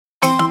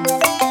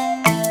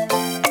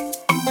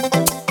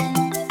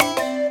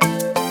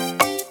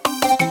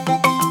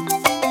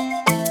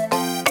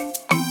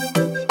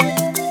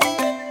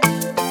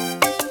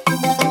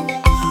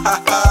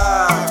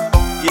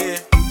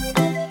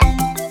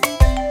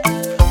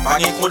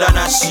de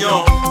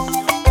condamnation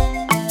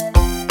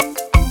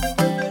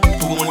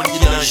pour mon monde qui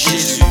est dans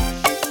Jésus.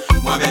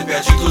 Moi ben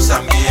perdu tout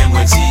ça m'est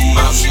moi dit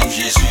m'a suivre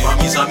Jésus. Moi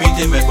mes amis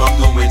te mettre comme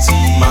nous moi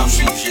dit m'a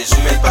suivre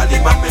Jésus. Mettre pas les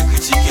mal me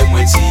critiquer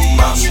moi dit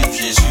m'a suivre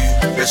Jésus.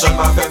 Personne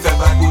m'a fait faire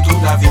bague pour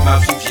toute la vie m'a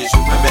suivre Jésus.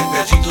 Moi ben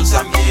perdu tout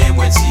ça m'est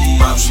moi dit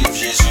m'a suivre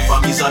Jésus. Moi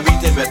mes amis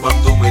te mettre comme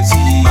nous moi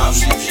dit m'a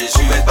suivre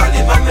Jésus. Mettre pas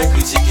les mal me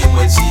critiquer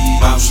moi dit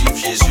m'a suivre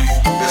Jésus.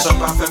 Personne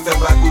m'a fait faire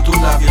bague pour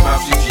toute la vie m'a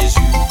suivre Jésus.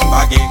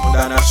 Pas de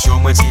condamnation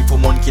moi dit pour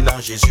monde qui dans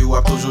Jésus. Ou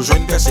toujours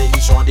jeune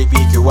persécution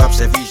depuis que ou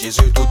servi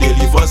Jésus. Tout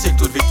délivrance et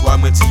toute victoire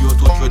moi dit yo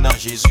tout que dans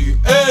Jésus.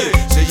 Hey,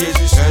 c'est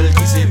Jésus seul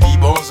qui sévit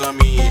bons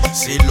amis.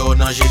 C'est là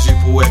dans Jésus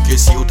pour que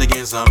si vous avez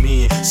des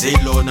amis. C'est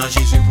là dans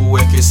Jésus pour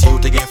que si vous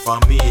avez une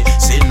famille.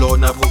 C'est là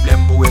dans problème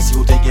pour si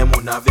vous avez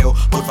mon avion.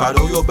 Pour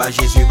fardeau yo ba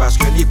Jésus parce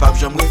que les papes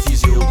j'aime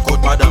refuser.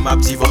 Côte madame a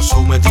divorcé,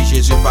 moi dit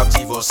Jésus pas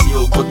divorcé.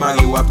 Côte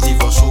mari ou a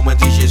divorcé, moi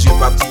dit Jésus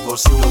pas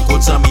divorcé.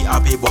 Côte ami a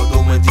payé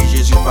Bordeaux, moi dit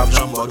Jésus pas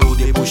j'aime Bordeaux.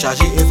 Des pour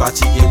charger et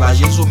fatigué, bah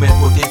Jésus met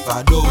côté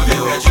fardeau. Mais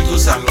perdu tout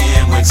ça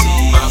m'est moi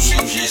dit m'a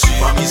suivre Jésus.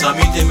 Pas mes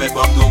amis te mettre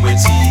Bordeaux, moi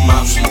dit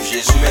m'a suivre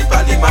Jésus. Mettre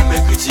pas les mal me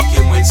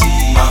critiquer moi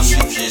dit m'a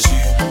suivre Jésus.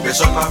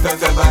 Personne m'a fait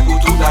faire bague pour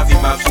toute la vie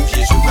m'a suivre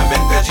Jésus. Moi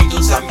ben perdu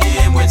tout ça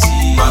m'est moi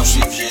dit m'a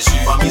suivre Jésus.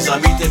 Pas mes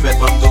amis te mettre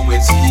Bordeaux, moi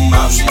dit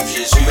m'a suivre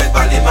Jésus. Mettre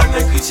pas les mal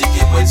me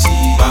critiquer moi dit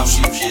m'a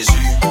suivre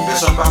Jésus.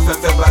 Personne m'a fait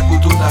faire bague pour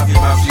toute la vie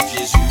m'a suivre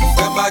Jésus.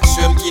 Frère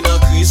Maxime qui dans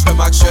crise, frère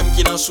Maxime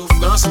qui dans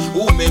souffrance,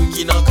 ou même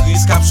qui dans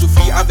crise, cap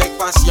souffrir avec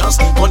patience.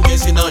 Qu'on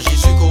c'est dans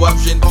Jésus qu'on a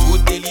besoin de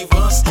toute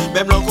délivrance.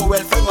 Même l'encore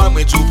elle fait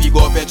moi tout puis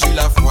go perdu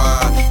la foi.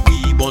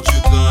 Oui, bon Dieu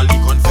grand, li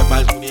qu'on fait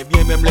mal tourner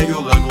bien, même les yo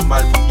rend nous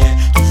mal pour bien.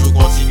 Toujours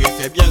continuer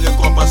faire bien,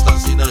 récompense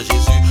c'est dans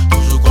Jésus.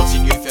 Toujours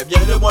continuer faire bien,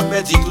 le monde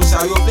me dit tout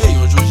ça yo play,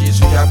 un jour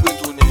Jésus a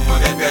retourné. Moi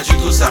ben perdu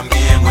tout ça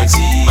bien, moi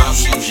dit m'a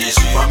suivre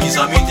Jésus. Pas mes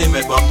amis te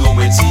mettre comme nous,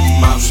 moi dit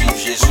m'a suivre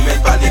Jésus.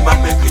 Mettre pas les mal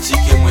me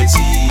critiquer, moi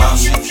dit m'a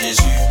suivre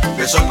Jésus.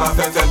 Personne m'a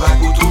fait faire bague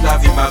pour toute la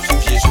vie m'a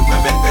suivre Jésus. Moi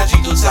ben perdu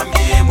tout ça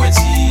bien, moi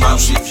dit m'a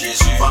suivre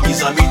Jésus. Pas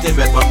mes amis te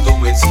mettre comme nous,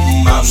 moi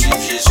dit m'a suivre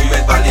Jésus.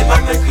 Mettre pas les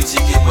mal me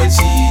critiquer, moi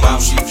dit m'a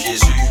suivre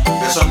Jésus.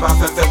 Personne m'a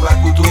fait faire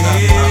bague pour toute la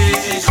vie m'a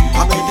suivre Jésus.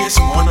 Pas mettre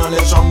espoir dans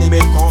les hommes, ni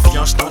mettre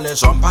confiance dans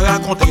les hommes. Pas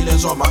raconter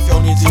les hommes, à faire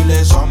ni dire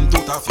les hommes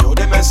tout à fait.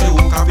 Demain c'est où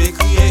qu'a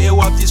crier et ou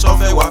petit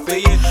sauver ou à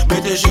payer.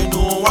 Mettez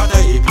genoux à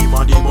terre et puis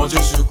mandez mon Dieu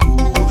secours.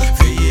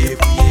 Veillez,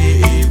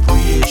 priez et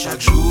priez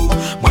chaque jour.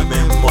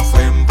 Moi-même mon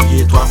frère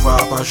priez 3 fois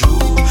par jour.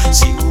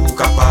 Si vous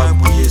capable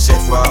prier 7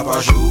 fois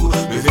par jour.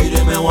 Levez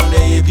les mains en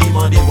l'air et puis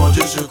mandez mon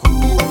Dieu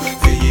secours.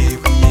 Veillez,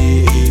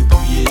 priez et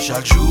priez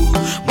chaque jour.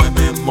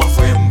 Moi-même mon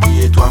frère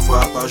priez 3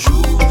 fois par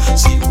jour.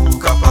 Si vous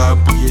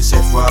capable prier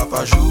 7 fois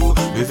par jour.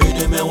 Levez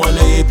les mains en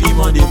l'air et puis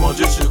mandez mon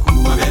Dieu secours.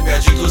 Moi ben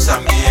perdu tout ça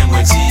bien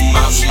moi dit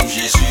m'a suivre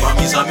Jésus. Pas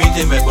mes amis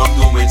te mettre comme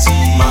nous moi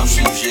dit m'a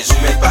suivre Jésus.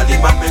 Mettre pas les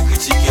mal me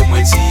critiquer moi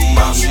dit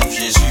m'a suivre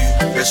Jésus.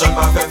 Personne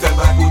m'a fait faire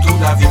bague pour toute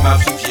la vie m'a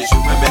suivre Jésus.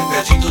 Moi ben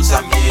perdu tout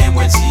ça bien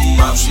moi dit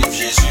m'a suivre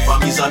Jésus. Pas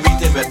mes amis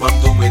te mettre comme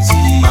nous moi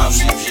dit m'a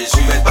suivre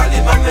Jésus. Mettre pas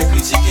les mal me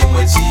critiquer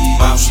moi dit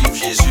m'a suivre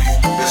Jésus.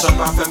 Personne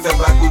m'a fait faire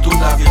bague pour toute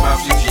la vie m'a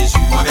suivre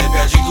Jésus. Moi ben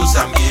perdu tout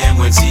ça bien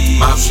moi dit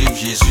m'a suivre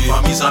Jésus.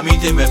 Pas mes amis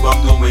te mettre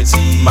comme nous moi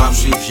dit m'a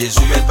suivre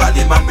Jésus. Mettre pas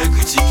les mal me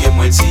critiquer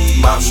moi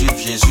dit m'a suivre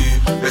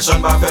Jésus.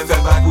 Personne m'a fait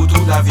faire bague pour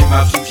toute la vie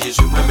m'a suivre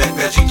Jésus. Moi ben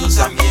perdu tout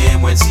ça bien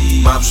moi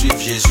dit m'a suivre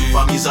Jésus.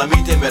 Pas mes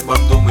amis te mettre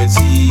comme nous moi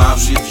dit m'a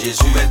suivre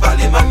Jésus. Mettre pas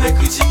les mal me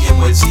critiquer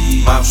moi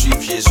dit m'a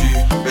suivre Jésus.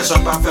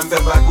 Personne m'a fait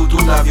faire bague pour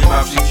toute la vie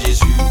m'a suivre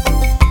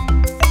Jésus.